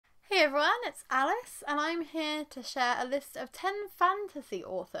Hey everyone, it's Alice, and I'm here to share a list of 10 fantasy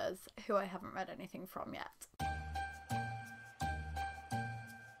authors who I haven't read anything from yet.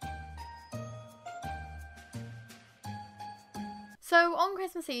 So on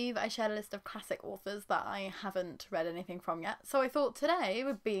Christmas Eve, I shared a list of classic authors that I haven't read anything from yet. So I thought today,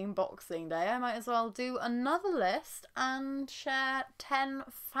 with being Boxing Day, I might as well do another list and share 10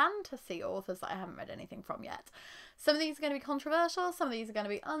 fantasy authors that I haven't read anything from yet. Some of these are going to be controversial, some of these are going to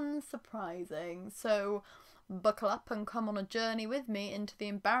be unsurprising. So buckle up and come on a journey with me into the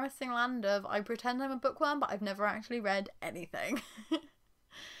embarrassing land of I pretend I'm a bookworm, but I've never actually read anything.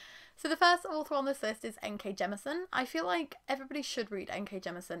 So the first author on this list is N.K. Jemisin. I feel like everybody should read N.K.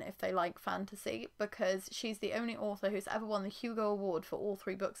 Jemisin if they like fantasy, because she's the only author who's ever won the Hugo Award for all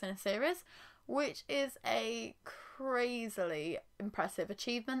 3 books in a series, which is a crazily impressive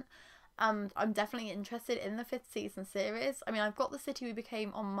achievement. I'm definitely interested in the 5th season series. I mean, I've got The City We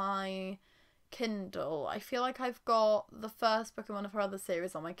Became on my Kindle. I feel like I've got the first book in one of her other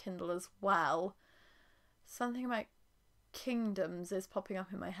series on my Kindle as well. Something about Kingdoms is popping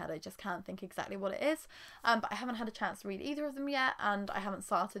up in my head. I just can't think exactly what it is, but I haven't had a chance to read either of them yet, and I haven't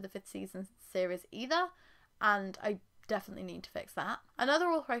started the 5th season series either, and I definitely need to fix that. Another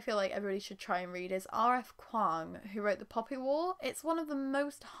author I feel like everybody should try and read is R.F. Kuang, who wrote The Poppy War. It's one of the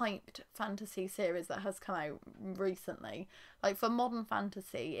most hyped fantasy series that has come out recently. Like, for modern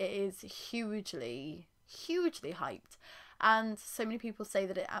fantasy, it is hugely hyped. And so many people say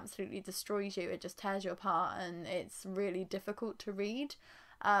that it absolutely destroys you, it just tears you apart, and it's really difficult to read.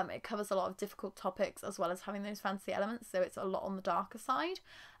 It covers a lot of difficult topics as well as having those fantasy elements, so it's a lot on the darker side.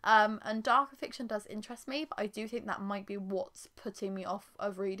 And darker fiction does interest me, but I do think that might be what's putting me off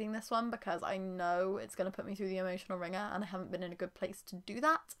of reading this one, because I know it's going to put me through the emotional ringer, and I haven't been in a good place to do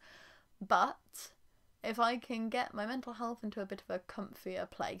that. But if I can get my mental health into a bit of a comfier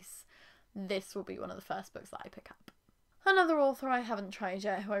place, this will be one of the first books that I pick up. Another author I haven't tried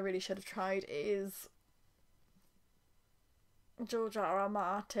yet, who I really should have tried, is George R.R.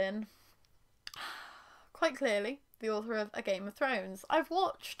 Martin. Quite clearly, the author of A Game of Thrones. I've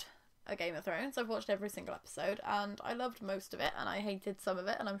watched A Game of Thrones. I've watched every single episode, and I loved most of it, and I hated some of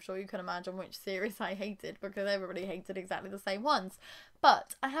it, and I'm sure you can imagine which series I hated, because everybody hated exactly the same ones.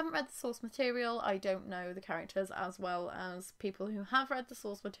 But I haven't read the source material. I don't know the characters as well as people who have read the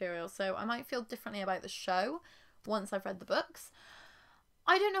source material, so I might feel differently about the show once I've read the books.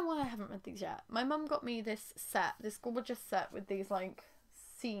 I don't know why I haven't read these yet. My mum got me this set, this gorgeous set with these like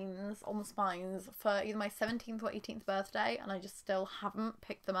scenes on the spines for either my 17th or 18th birthday, and I just still haven't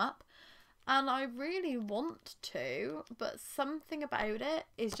picked them up. And I really want to, but something about it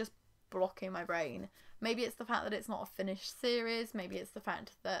is just blocking my brain. Maybe it's the fact that it's not a finished series, maybe it's the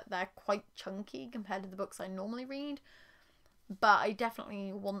fact that they're quite chunky compared to the books I normally read. But I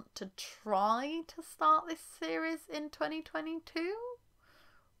definitely want to try to start this series in 2022,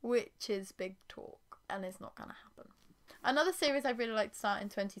 which is big talk and is not going to happen. Another series I'd really like to start in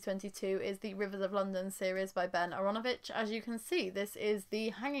 2022 is the Rivers of London series by Ben Aronovich. As you can see, this is The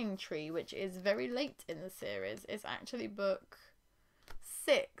Hanging Tree, which is very late in the series. It's actually book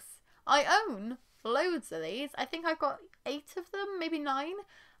 6. I own loads of these. I think I've got 8 of them, maybe 9.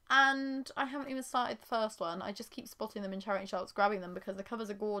 And I haven't even started the first one. I just keep spotting them in charity shops, grabbing them because the covers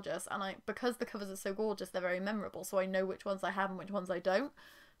are gorgeous. And because the covers are so gorgeous, they're very memorable. So I know which ones I have and which ones I don't.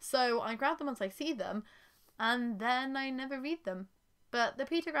 So I grab them once I see them, and then I never read them. But the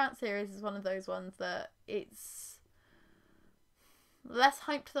Peter Grant series is one of those ones that it's less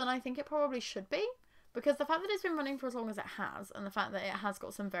hyped than I think it probably should be. Because the fact that it's been running for as long as it has, and the fact that it has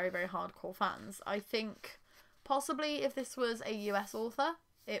got some very, very hardcore fans, I think possibly if this was a US author,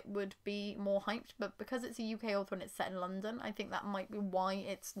 it would be more hyped, but because it's a UK author and it's set in London, I think that might be why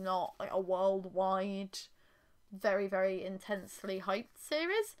it's not like a worldwide, very, very intensely hyped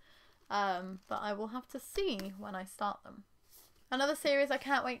series. But I will have to see when I start them. Another series I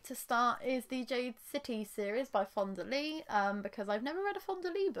can't wait to start is the Jade City series by Fonda Lee, because I've never read a Fonda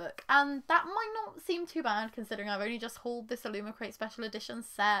Lee book, and that might not seem too bad considering I've only just hauled this Illumicrate special edition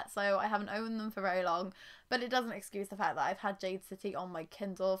set, so I haven't owned them for very long, but it doesn't excuse the fact that I've had Jade City on my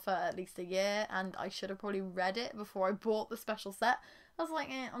Kindle for at least a year, and I should have probably read it before I bought the special set. I was like,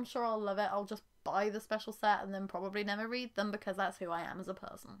 I'm sure I'll love it, I'll just buy the special set and then probably never read them because that's who I am as a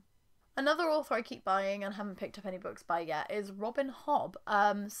person. Another author I keep buying and haven't picked up any books by yet is Robin Hobb.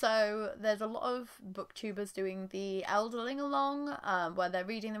 So there's a lot of booktubers doing the Elderling along, where they're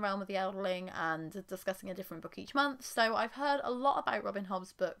reading The Realm of the Elderling and discussing a different book each month. So I've heard a lot about Robin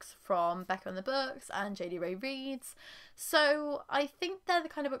Hobb's books from Becca and the Books and JD Ray Reads. So I think they're the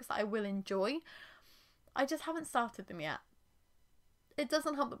kind of books that I will enjoy. I just haven't started them yet. it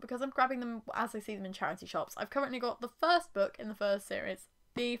doesn't help that because I'm grabbing them as I see them in charity shops. I've currently got the first book in the first series,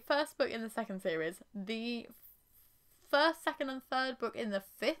 the first book in the second series, the first, second and third book in the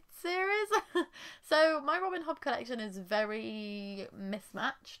fifth series. So my Robin Hood collection is very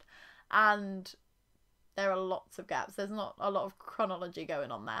mismatched and there are lots of gaps. There's not a lot of chronology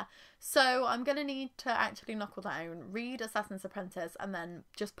going on there. So I'm going to need to actually knuckle down, read Assassin's Apprentice, and then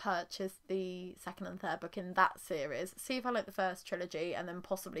just purchase the second and third book in that series. See if I like the first trilogy, and then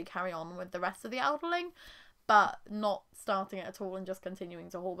possibly carry on with the rest of the Elderling. But not starting it at all and just continuing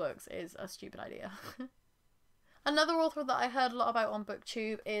to haul books is a stupid idea. Another author that I heard a lot about on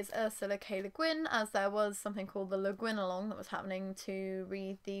BookTube is Ursula K. Le Guin, as there was something called the Le Guin Along that was happening to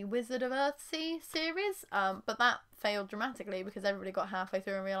read the Wizard of Earthsea series, but that failed dramatically because everybody got halfway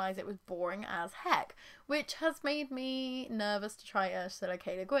through and realised it was boring as heck, which has made me nervous to try Ursula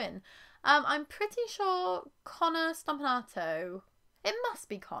K. Le Guin. I'm pretty sure Connor Stompanato, it must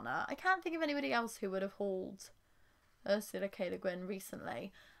be Connor, I can't think of anybody else who would have hauled Ursula K. Le Guin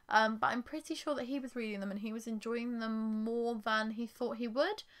recently. But I'm pretty sure that he was reading them and he was enjoying them more than he thought he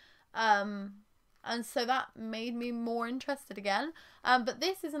would. And so that made me more interested again. But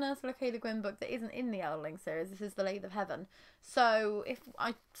this is an Ursula K. Le Guin book that isn't in the Elderling series. This is The Lathe of Heaven. So if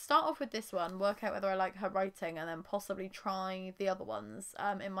I start off with this one, work out whether I like her writing, and then possibly try the other ones,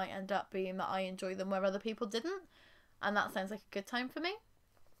 it might end up being that I enjoy them where other people didn't. And that sounds like a good time for me.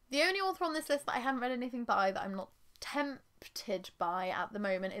 The only author on this list that I haven't read anything by that I'm not tempted by at the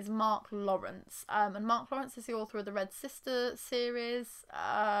moment is Mark Lawrence, and Mark Lawrence is the author of the Red Sister series.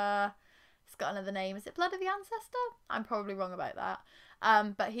 It's got another name. Is it Blood of the Ancestor? I'm probably wrong about that.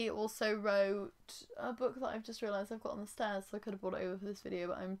 But he also wrote a book that I've just realised I've got on the stairs, so I could have brought it over for this video,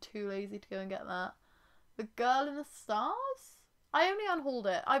 but I'm too lazy to go and get that. The Girl in the Stars? I only unhauled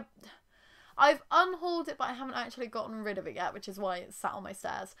it. I've unhauled it, but I haven't actually gotten rid of it yet, which is why it's sat on my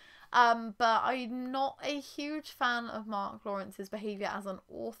stairs. But I'm not a huge fan of Mark Lawrence's behaviour as an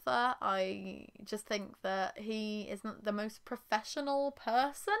author. I just think that he isn't the most professional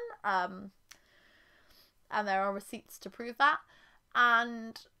person. And there are receipts to prove that.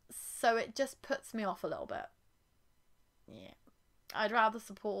 And so it just puts me off a little bit. Yeah. I'd rather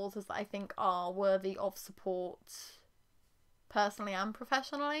support authors that I think are worthy of support personally and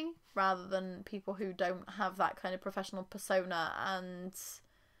professionally, rather than people who don't have that kind of professional persona. And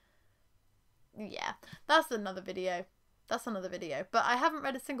yeah, that's another video. But I haven't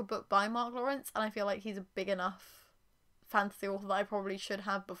read a single book by Mark Lawrence, and I feel like he's a big enough fantasy author that I probably should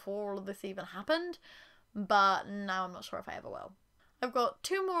have before all of this even happened, but now I'm not sure if I ever will. I've got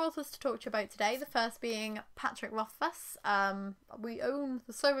two more authors to talk to you about today. The first being Patrick Rothfuss. We own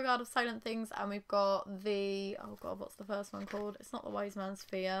The Slow Regard of Silent Things, and we've got the... oh god, what's the first one called? It's not The Wise Man's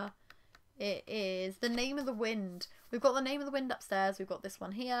Fear. It is The Name of the Wind. We've got The Name of the Wind upstairs. We've got this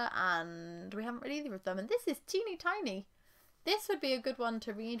one here, and we haven't read either of them. And this is teeny tiny. This would be a good one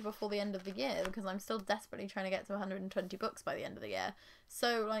to read before the end of the year, because I'm still desperately trying to get to 120 books by the end of the year.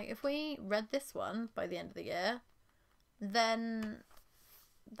 So, like, if we read this one by the end of the year, then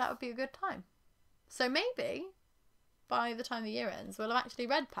that would be a good time. So maybe by the time the year ends, we'll have actually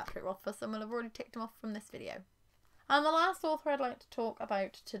read Patrick Rothfuss and we'll have already ticked him off from this video. And the last author I'd like to talk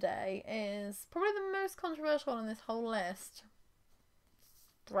about today is probably the most controversial on this whole list.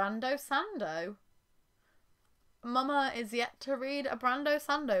 Brando Sando. Mama is yet to read a Brando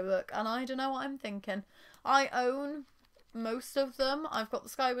Sando book, and I don't know what I'm thinking. I own most of them. I've got the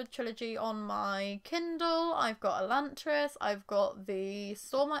Skyward trilogy on my Kindle, I've got Elantris, I've got the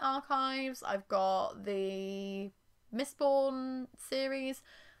Stormlight Archives, I've got the Mistborn series.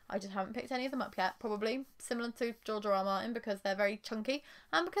 I just haven't picked any of them up yet, probably similar to George R. R. Martin, because they're very chunky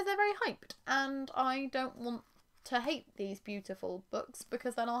and because they're very hyped, and I don't want to hate these beautiful books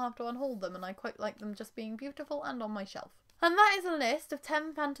because then I'll have to unhaul them, and I quite like them just being beautiful and on my shelf. And that is a list of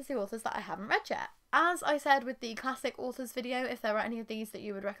 10 fantasy authors that I haven't read yet. As I said with the classic authors video, if there are any of these that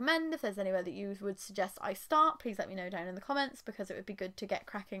you would recommend, if there's anywhere that you would suggest I start, please let me know down in the comments, because it would be good to get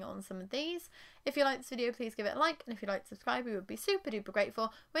cracking on some of these. If you like this video, please give it a like, and if you'd like to subscribe, we would be super duper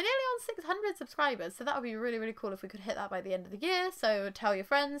grateful. We're nearly on 600 subscribers, so that would be really, really cool if we could hit that by the end of the year. So tell your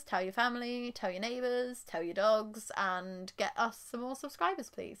friends, tell your family, tell your neighbours, tell your dogs, and get us some more subscribers,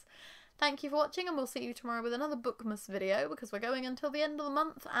 please. Thank you for watching, and we'll see you tomorrow with another Bookmas video, because we're going until the end of the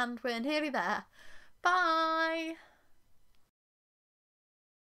month and we're nearly there. Bye!